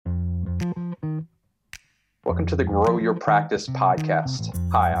Welcome to the Grow Your Practice podcast.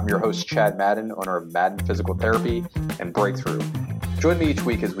 Hi, I'm your host, Chad Madden, owner of Madden Physical Therapy and Breakthrough. Join me each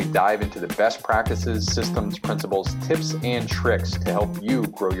week as we dive into the best practices, systems, principles, tips, and tricks to help you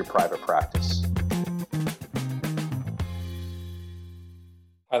grow your private practice.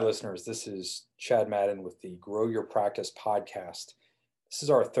 Hi, listeners. This is Chad Madden with the Grow Your Practice podcast. This is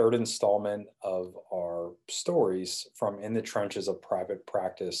our third installment of our stories from in the trenches of private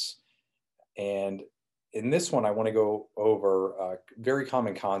practice. And in this one, I want to go over a very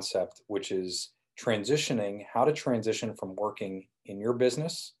common concept, which is transitioning, how to transition from working in your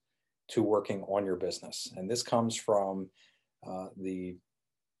business to working on your business. And this comes from the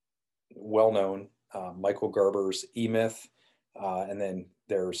well-known Michael Gerber's E-Myth. And then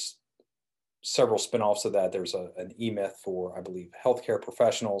there's several spinoffs of that. There's an E-Myth for, I believe, healthcare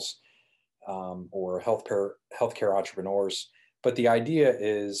professionals or healthcare entrepreneurs. But the idea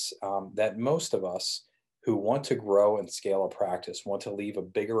is that most of us who want to grow and scale a practice, want to leave a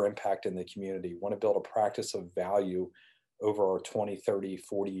bigger impact in the community, want to build a practice of value over our 20, 30,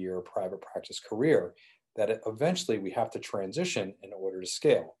 40-year private practice career, that eventually we have to transition in order to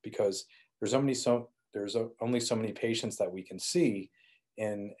scale, because there's only so many patients that we can see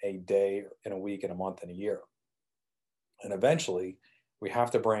in a day, in a week, in a month, in a year. And eventually we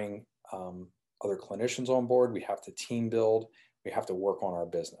have to bring other clinicians on board. We have to team build. We have to work on our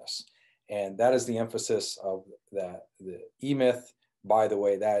business. And that is the emphasis of the E-Myth. By the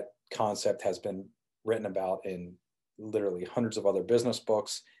way, that concept has been written about in literally hundreds of other business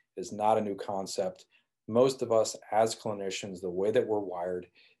books. It is not a new concept. Most of us as clinicians, the way that we're wired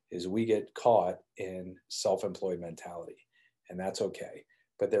is we get caught in self-employed mentality, and that's okay.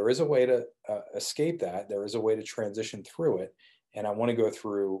 But there is a way to escape that. There is a way to transition through it. And I want to go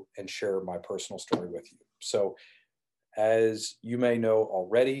through and share my personal story with you. So as you may know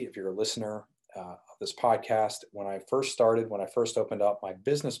already, if you're a listener of this podcast, when I first opened up, my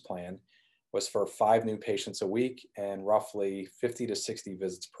business plan was for 5 new patients a week and roughly 50 to 60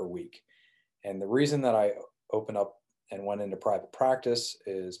 visits per week. And the reason that I opened up and went into private practice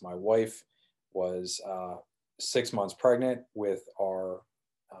is my wife was 6 months pregnant with our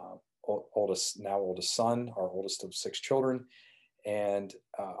oldest son, our oldest of 6 children. And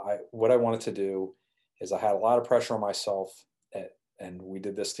what I wanted to do is I had a lot of pressure on myself, and we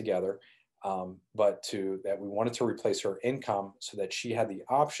did this together, but that we wanted to replace her income so that she had the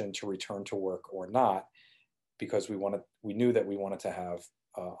option to return to work or not, because we knew that we wanted to have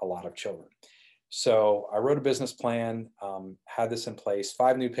a lot of children. So I wrote a business plan, had this in place,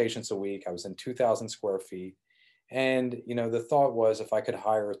 5 new patients a week. I was in 2,000 square feet. And, the thought was if I could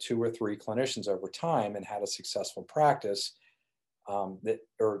hire 2 or 3 clinicians over time and had a successful practice,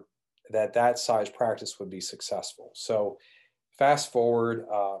 that size practice would be successful. So fast forward,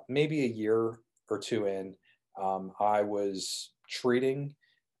 maybe a year or 2 in, I was treating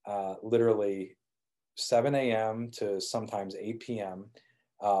literally 7 a.m. to sometimes 8 p.m.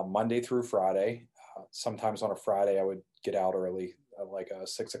 Monday through Friday. Sometimes on a Friday, I would get out early, like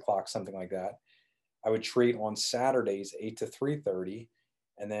 6 o'clock, something like that. I would treat on Saturdays, 8 to 3:30.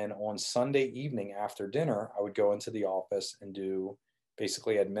 And then on Sunday evening after dinner, I would go into the office and do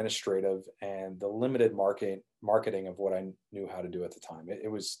basically administrative and the limited marketing of what I knew how to do at the time. It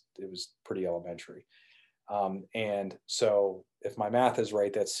was pretty elementary. And so if my math is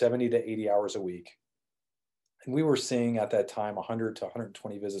right, that's 70 to 80 hours a week. And we were seeing at that time 100 to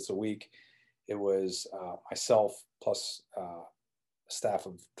 120 visits a week. It was myself plus a staff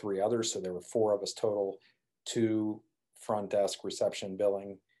of 3 others. So there were 4 of us total, 2 front desk, reception,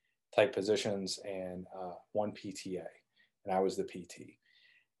 billing type positions, and 1 PTA. And I was the PT.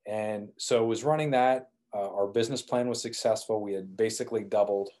 And so it was running that. Our business plan was successful. We had basically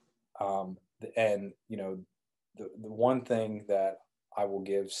doubled. And, the one thing that I will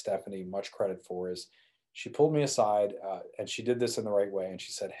give Stephanie much credit for is she pulled me aside and she did this in the right way. And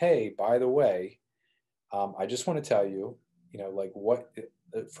she said, hey, by the way, I just want to tell you,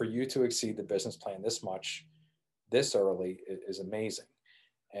 for you to exceed the business plan this much, this early is amazing.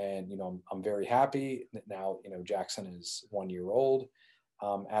 And, I'm very happy now. Jackson is 1 year old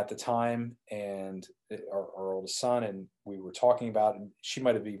at the time, and our oldest son, and we were talking about, and she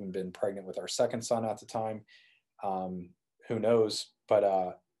might have even been pregnant with our second son at the time. Who knows?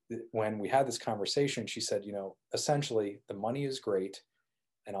 But when we had this conversation, she said, essentially the money is great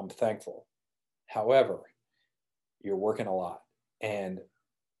and I'm thankful. However, you're working a lot. And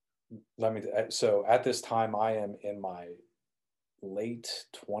so at this time I am in my late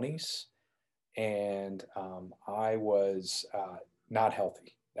 20s, and I was not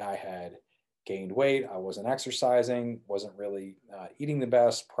healthy. I had gained weight. I wasn't exercising, wasn't really eating the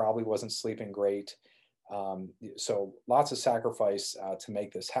best, probably wasn't sleeping great. So lots of sacrifice to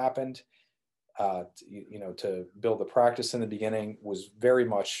make this happen. To build the practice in the beginning was very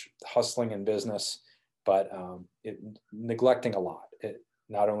much hustling in business, but neglecting a lot.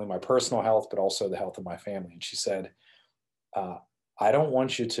 Not only my personal health, but also the health of my family. And she said, uh, I don't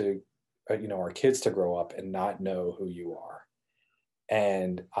want you to, our kids to grow up and not know who you are.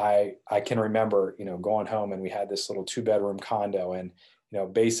 And I can remember, going home, and we had this little 2-bedroom condo, and,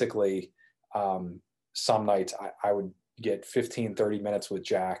 basically, um, some nights I would get 15, 30 minutes with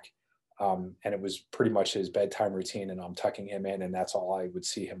Jack. And it was pretty much his bedtime routine, and I'm tucking him in, and that's all I would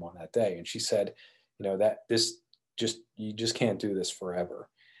see him on that day. And she said, that you just can't do this forever.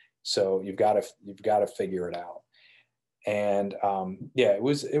 So you've got to figure it out. And yeah, it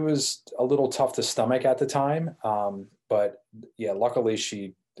was a little tough to stomach at the time, but yeah, luckily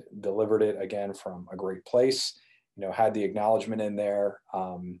she delivered it again from a great place. Had the acknowledgement in there.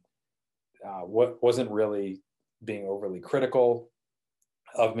 What wasn't really being overly critical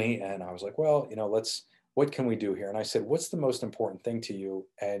of me, and I was like, well, what can we do here? And I said, what's the most important thing to you?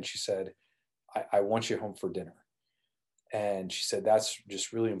 And she said, I want you home for dinner. And she said, that's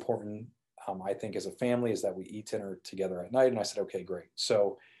just really important. I think as a family is that we eat dinner together at night. And I said, okay, great.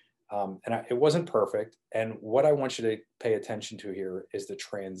 So, it wasn't perfect. And what I want you to pay attention to here is the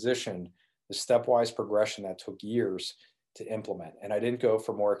transition, the stepwise progression that took years to implement. And I didn't go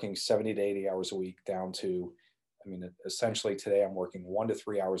from working 70 to 80 hours a week down to, essentially today I'm working 1 to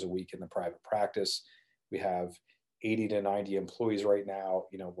 3 hours a week in the private practice. We have 80 to 90 employees right now.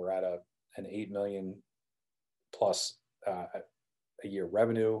 We're at an 8 million plus a year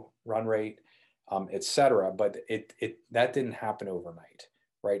revenue run rate, et cetera. But that didn't happen overnight,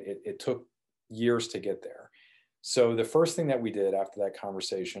 right? It took years to get there. So the first thing that we did after that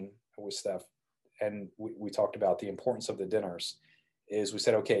conversation with Steph, and we talked about the importance of the dinners, is we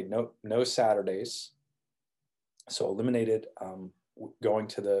said, okay, no Saturdays. So eliminated going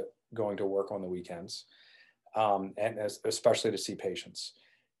to work on the weekends, and especially to see patients.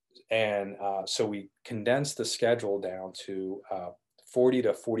 And so we condensed the schedule down to 40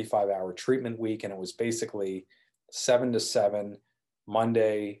 to 45-hour treatment week. And it was basically 7 to 7,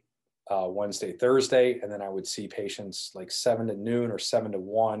 Monday, Wednesday, Thursday. And then I would see patients like 7 to noon or 7 to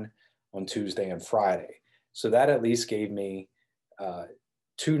 1 on Tuesday and Friday. So that at least gave me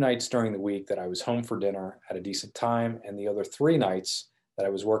 2 nights during the week that I was home for dinner at a decent time. And the other 3 nights that I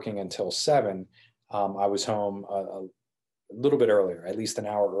was working until 7, I was home a little bit earlier, at least an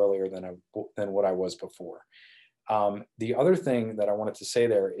hour earlier than what I was before. The other thing that I wanted to say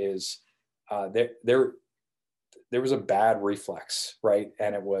there is there was a bad reflex, right?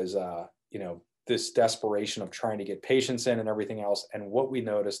 And it was this desperation of trying to get patients in and everything else. And what we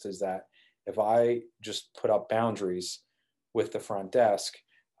noticed is that if I just put up boundaries with the front desk,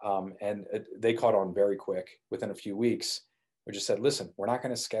 and they caught on very quick within a few weeks, we just said, listen, we're not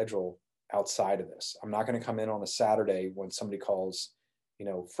going to schedule outside of this. I'm not going to come in on a Saturday when somebody calls,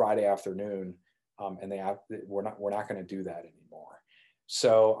 Friday afternoon, and we're not going to do that anymore.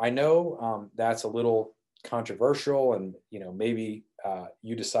 So I know that's a little controversial, and maybe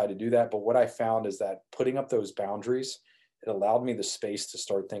you decide to do that. But what I found is that putting up those boundaries, it allowed me the space to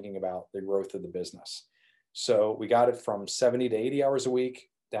start thinking about the growth of the business. So we got it from 70 to 80 hours a week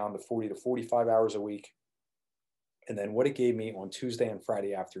down to 40 to 45 hours a week. And then what it gave me on Tuesday and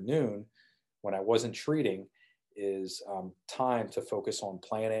Friday afternoon, when I wasn't treating, is time to focus on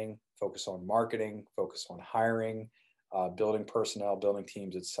planning, focus on marketing, focus on hiring, building personnel, building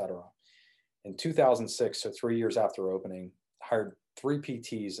teams, et cetera. In 2006, so 3 years after opening, I hired 3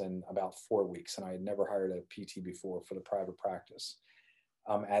 PTs in about 4 weeks, and I had never hired a PT before for the private practice.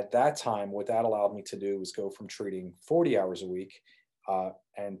 At that time, what that allowed me to do was go from treating 40 hours a week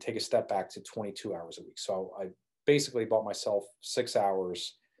and take a step back to 22 hours a week. So I basically bought myself 6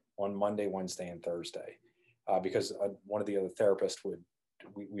 hours on Monday, Wednesday, and Thursday because one of the other therapists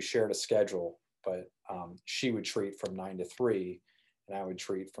we shared a schedule, but she would treat from 9 to 3, and I would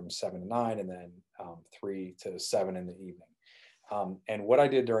treat from 7 to 9, and then 3 to 7 in the evening. And what I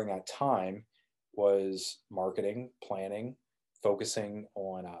did during that time was marketing, planning, focusing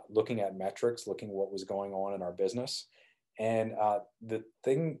on looking at metrics, looking what was going on in our business. And the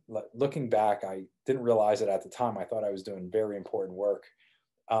thing, looking back, I didn't realize it at the time. I thought I was doing very important work,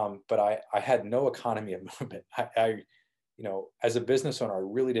 but I had no economy of movement. As a business owner, I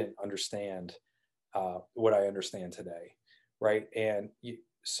really didn't understand what I understand today, right? And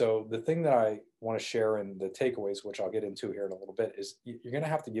so the thing that I want to share in the takeaways, which I'll get into here in a little bit, is you're going to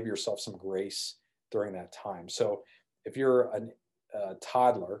have to give yourself some grace during that time. So if you're a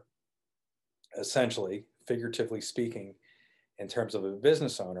toddler, essentially, figuratively speaking, in terms of a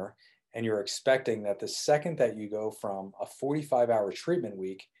business owner, and you're expecting that the second that you go from a 45-hour treatment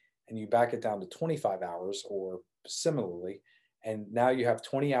week and you back it down to 25 hours or similarly, and now you have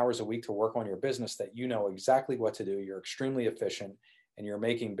 20 hours a week to work on your business, that you know exactly what to do, you're extremely efficient, and you're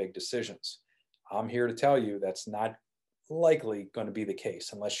making big decisions. I'm here to tell you that's not likely going to be the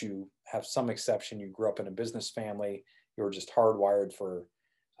case unless you have some exception. You grew up in a business family, you're just hardwired for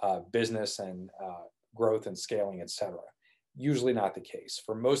business and growth and scaling, etc. Usually not the case.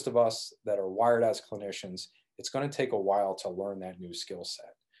 For most of us that are wired as clinicians, it's going to take a while to learn that new skill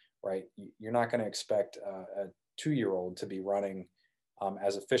set, right? You're not going to expect a 2-year-old to be running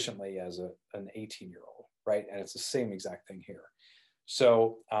as efficiently as an 18-year-old, right? And it's the same exact thing here.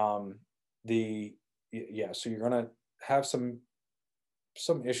 So so you're going to have some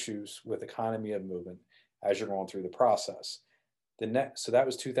issues with economy of movement as you're going through the process. So that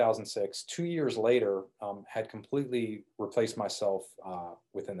was 2006. 2 years later, had completely replaced myself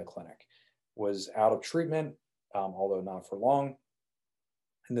within the clinic. Was out of treatment, although not for long.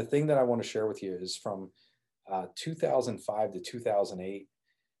 And the thing that I want to share with you is from 2005 to 2008,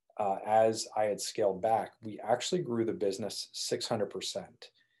 as I had scaled back, we actually grew the business 600%.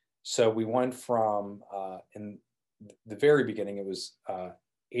 So we went from, in the very beginning, it was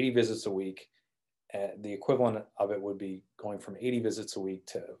 80 visits a week. The equivalent of it would be going from 80 visits a week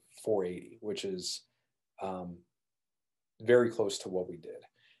to 480, which is very close to what we did,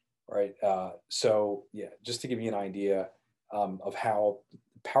 right? So yeah, just to give you an idea of how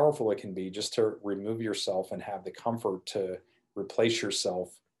powerful it can be just to remove yourself and have the comfort to replace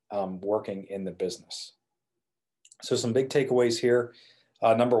yourself working in the business. So some big takeaways here.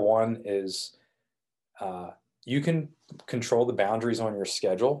 Number one is you can control the boundaries on your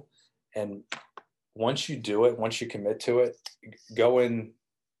schedule. And once you do it, once you commit to it, go in,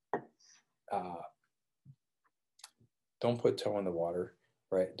 don't put toe in the water,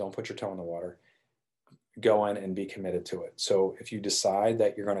 right? Don't put your toe in the water. Go in and be committed to it. So if you decide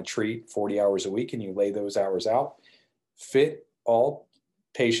that you're going to treat 40 hours a week and you lay those hours out, fit all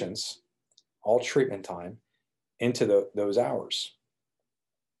patients, all treatment time into those hours.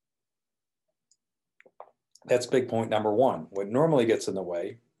 That's big point number one. What normally gets in the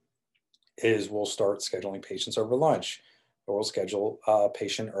way is we'll start scheduling patients over lunch, or we'll schedule a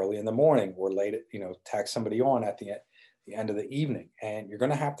patient early in the morning, or late, tag somebody on at the end of the evening. And you're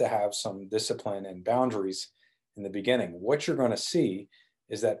going to have some discipline and boundaries in the beginning. What you're going to see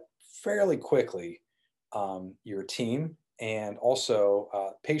is that fairly quickly, your team and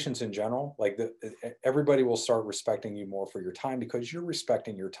also patients in general, everybody will start respecting you more for your time because you're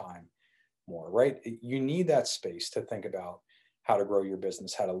respecting your time more, right? You need that space to think about how to grow your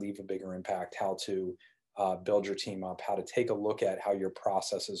business, how to leave a bigger impact, how to build your team up, how to take a look at how your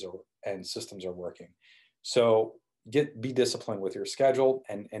processes and systems are working. So be disciplined with your schedule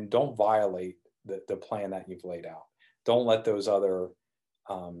and don't violate the plan that you've laid out. Don't let those other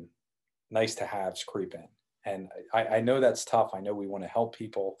nice to haves creep in. And I know that's tough. I know we want to help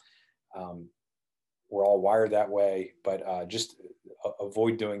people. We're all wired that way, but just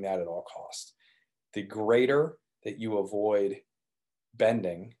avoid doing that at all costs. The greater that you avoid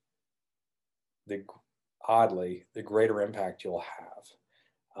bending, the greater impact you'll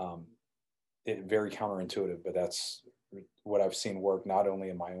have. Very counterintuitive, but that's what I've seen work not only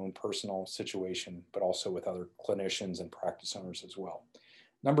in my own personal situation, but also with other clinicians and practice owners as well.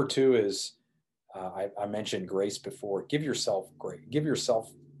 Number two is, I mentioned grace before. Give yourself grace. Give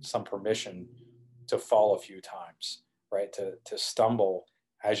yourself some permission to fall a few times, right? To stumble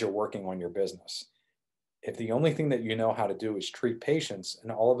as you're working on your business. If the only thing that you know how to do is treat patients,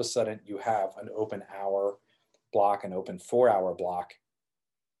 and all of a sudden you have an open hour block, an open 4-hour block,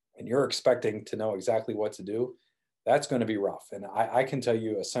 and you're expecting to know exactly what to do, that's going to be rough. And I can tell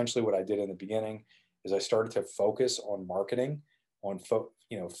you essentially what I did in the beginning is I started to focus on marketing,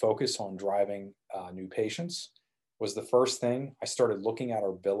 focus on driving new patients was the first thing. I started looking at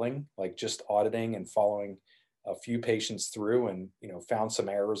our billing, like just auditing and following a few patients through, and found some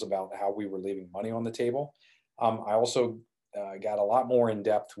errors about how we were leaving money on the table. I also got a lot more in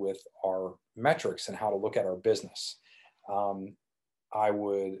depth with our metrics and how to look at our business.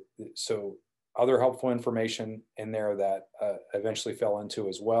 So other helpful information in there that eventually fell into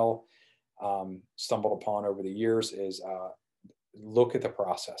as well, stumbled upon over the years is look at the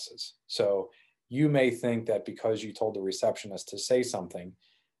processes. So you may think that because you told the receptionist to say something,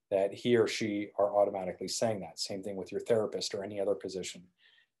 that he or she are automatically saying that. Same thing with your therapist or any other position.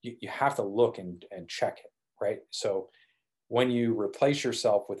 You have to look and check it, right? So when you replace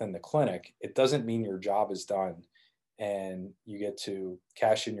yourself within the clinic, it doesn't mean your job is done and you get to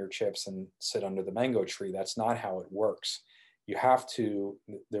cash in your chips and sit under the mango tree. That's not how it works. you have to,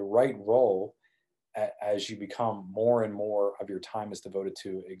 the right role as you become more and more of your time is devoted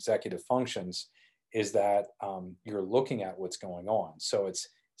to executive functions is that you're looking at what's going on. So it's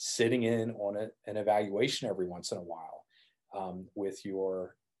sitting in on an evaluation every once in a while with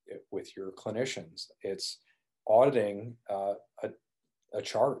your clinicians. It's auditing a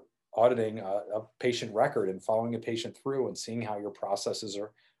chart, auditing a patient record and following a patient through and seeing how your processes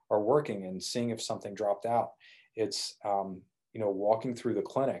are working and seeing if something dropped out. It's walking through the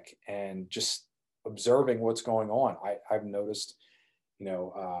clinic and just observing what's going on. I've noticed,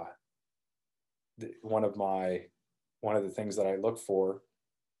 one of the things that I look for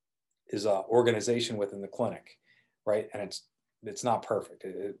is organization within the clinic, right? And it's not perfect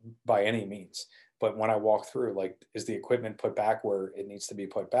by any means, but when I walk through, like, is the equipment put back where it needs to be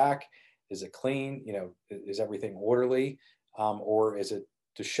put back? Is it clean? Is everything orderly, or is it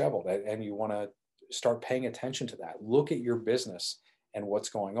disheveled? And you want to start paying attention to that. Look at your business and what's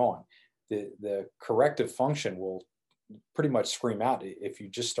going on. The corrective function will pretty much scream out if you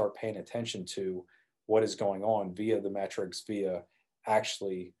just start paying attention to what is going on via the metrics, via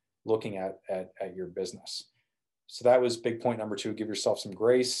actually looking at your business. So that was big point number 2, give yourself some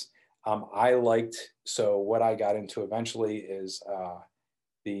grace. So what I got into eventually is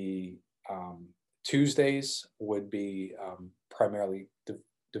the Tuesdays would be primarily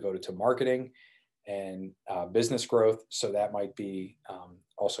devoted to marketing and business growth. So that might be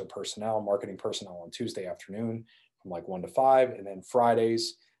also marketing personnel on Tuesday afternoon from like 1 to 5. And then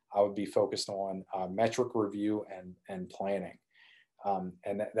Fridays, I would be focused on metric review and planning.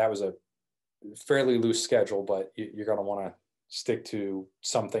 And that was a fairly loose schedule, but you're going to want to stick to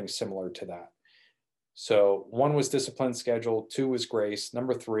something similar to that. So 1 was discipline schedule, 2 was grace.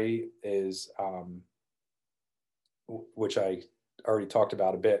 Number 3 is, which I already talked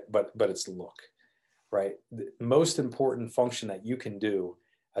about a bit, but it's look, right? The most important function that you can do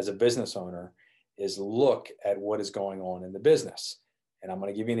as a business owner is look at what is going on in the business. And I'm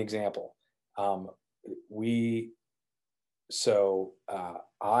going to give you an example.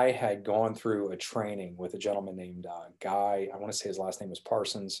 I had gone through a training with a gentleman named Guy. I want to say his last name was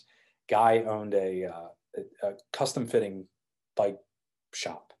Parsons. Guy owned a custom fitting bike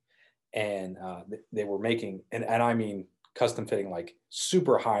shop, and they were making, and I mean custom fitting, like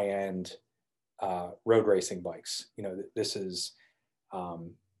super high end road racing bikes. This is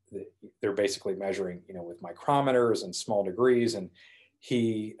they're basically measuring, with micrometers and small degrees. And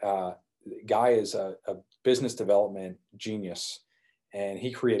Guy is a business development genius, and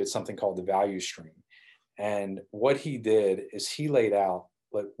he created something called the value stream. And what he did is he laid out,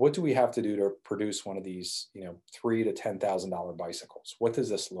 what do we have to do to produce one of these, $3,000 to $10,000 bicycles? What does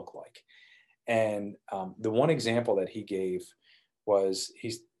this look like? And the one example that he gave was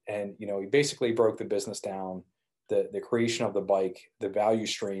he basically broke the business down, the creation of the bike, the value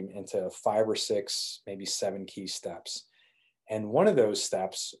stream, into 5 or 6, maybe 7 key steps. And one of those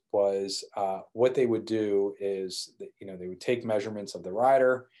steps was what they would do is, they would take measurements of the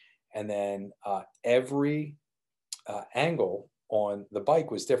rider, and then every angle on the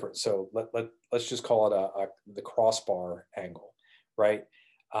bike was different. So let's just call it the crossbar angle, right?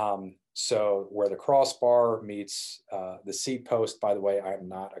 So where the crossbar meets the seat post, by the way, I'm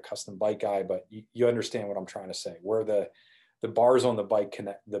not a custom bike guy, but you understand what I'm trying to say, where the bars on the bike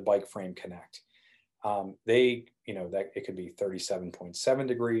connect, the bike frame connect. That it could be 37.7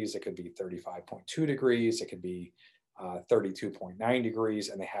 degrees, it could be 35.2 degrees, it could be 32.9 degrees.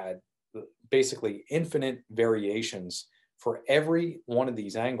 And they had basically infinite variations for every one of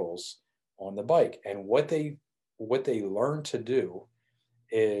these angles on the bike. And what they learned to do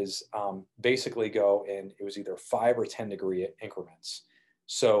is basically go in, it was either 5 or 10 degree increments.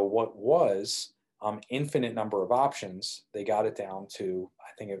 So what was infinite number of options, they got it down to,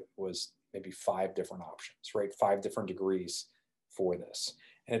 I think it was maybe 5 different options, right? 5 different degrees for this.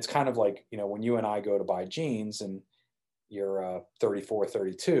 And it's kind of like, when you and I go to buy jeans and you're 34,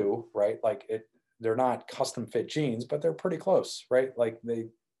 32, right? Like they're not custom fit jeans, but they're pretty close, right? Like they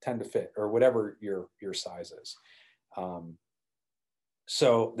tend to fit, or whatever your size is.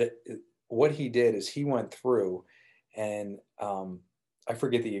 So what he did is he went through and I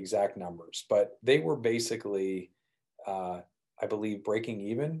forget the exact numbers, but they were basically, I believe, breaking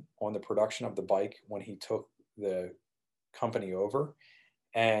even on the production of the bike when he took the company over.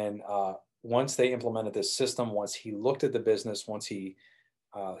 And once they implemented this system, once he looked at the business, once he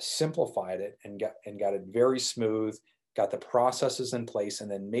simplified it and got it very smooth, got the processes in place,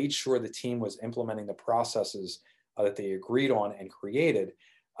 and then made sure the team was implementing the processes that they agreed on and created,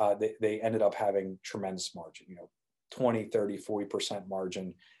 they ended up having tremendous margin, 20, 30, 40%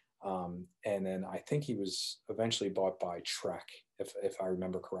 margin And then I think he was eventually bought by Trek, if I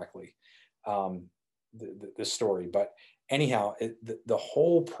remember correctly, the story. But anyhow, the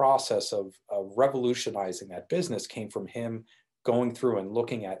whole process of revolutionizing that business came from him going through and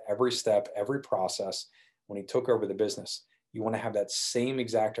looking at every step, every process when he took over the business. You want to have that same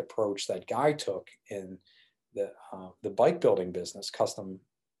exact approach that Guy took in the bike building business, custom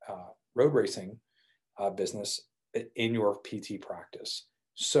road racing business in your PT practice.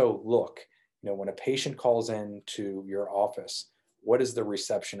 So look, when a patient calls in to your office, what is the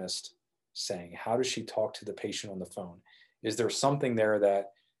receptionist saying? How does she talk to the patient on the phone? Is there something there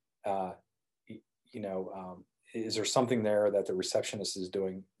that, is there something there that the receptionist is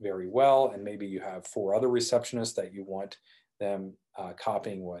doing very well? And maybe you have 4 other receptionists that you want them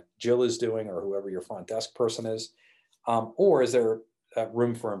copying what Jill is doing or whoever your front desk person is. Or is there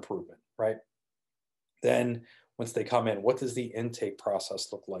room for improvement, right? Then once they come in, what does the intake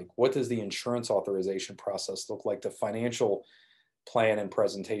process look like? What does the insurance authorization process look like? The financial plan and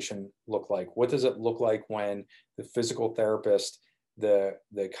presentation look like? What does it look like when the physical therapist, the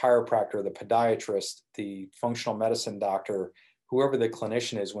chiropractor, the podiatrist, the functional medicine doctor, whoever the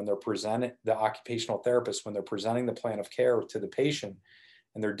clinician is, when they're presenting, the occupational therapist, when they're presenting the plan of care to the patient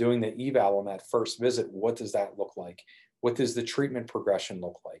and they're doing the eval on that first visit, what does that look like? What does the treatment progression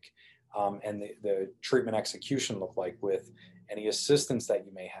look like? And the treatment execution look like with any assistance that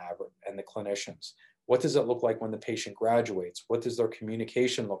you may have and the clinicians? What does it look like when the patient graduates? What does their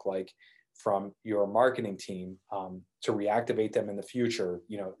communication look like from your marketing team to reactivate them in the future?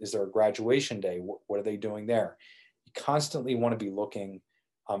 Is there a graduation day? What are they doing there? You constantly want to be looking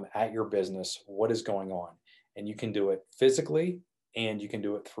at your business, what is going on? And you can do it physically and you can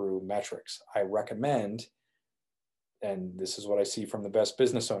do it through metrics. I recommend, and this is what I see from the best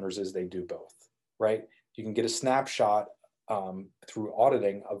business owners, is they do both, right? You can get a snapshot through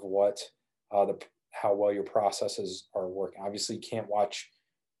auditing of how well your processes are working. Obviously, you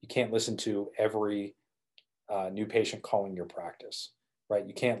can't listen to every new patient calling your practice, right?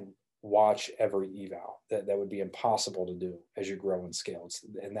 You can't watch every eval. That would be impossible to do as you grow and scale.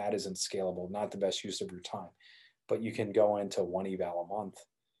 And that isn't scalable, not the best use of your time. But you can go into 1 eval a month,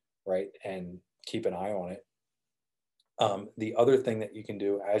 right? And keep an eye on it. The other thing that you can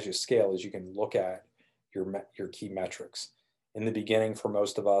do as you scale is you can look at your key metrics. In the beginning, for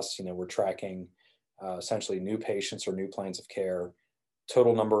most of us, we're tracking essentially new patients or new plans of care,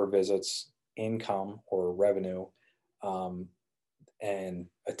 total number of visits, income or revenue, and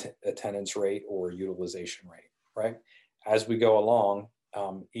attendance rate or utilization rate, right? As we go along,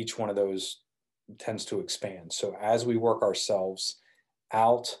 each one of those tends to expand. So as we work ourselves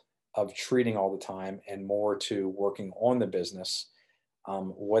out of treating all the time and more to working on the business,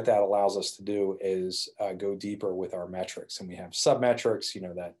 what that allows us to do is go deeper with our metrics. And we have sub-metrics,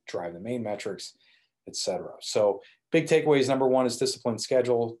 that drive the main metrics, et cetera. So big takeaways. Number 1 is discipline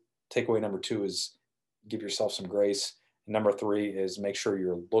schedule. Takeaway number 2 is give yourself some grace. And number 3 is make sure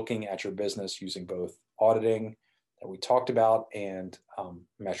you're looking at your business using both auditing that we talked about and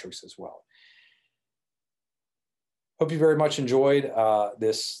metrics as well. Hope you very much enjoyed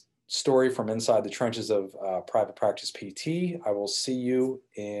this story from inside the trenches of private practice PT. I will see you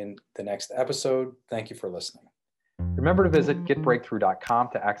in the next episode. Thank you for listening. Remember to visit getbreakthrough.com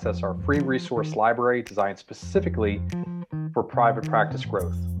to access our free resource library designed specifically for private practice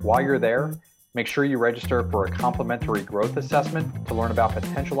growth. While you're there, make sure you register for a complimentary growth assessment to learn about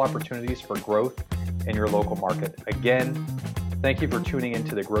potential opportunities for growth in your local market. Again, thank you for tuning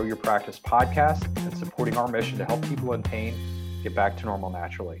into the Grow Your Practice podcast and supporting our mission to help people in pain get back to normal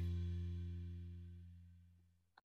naturally.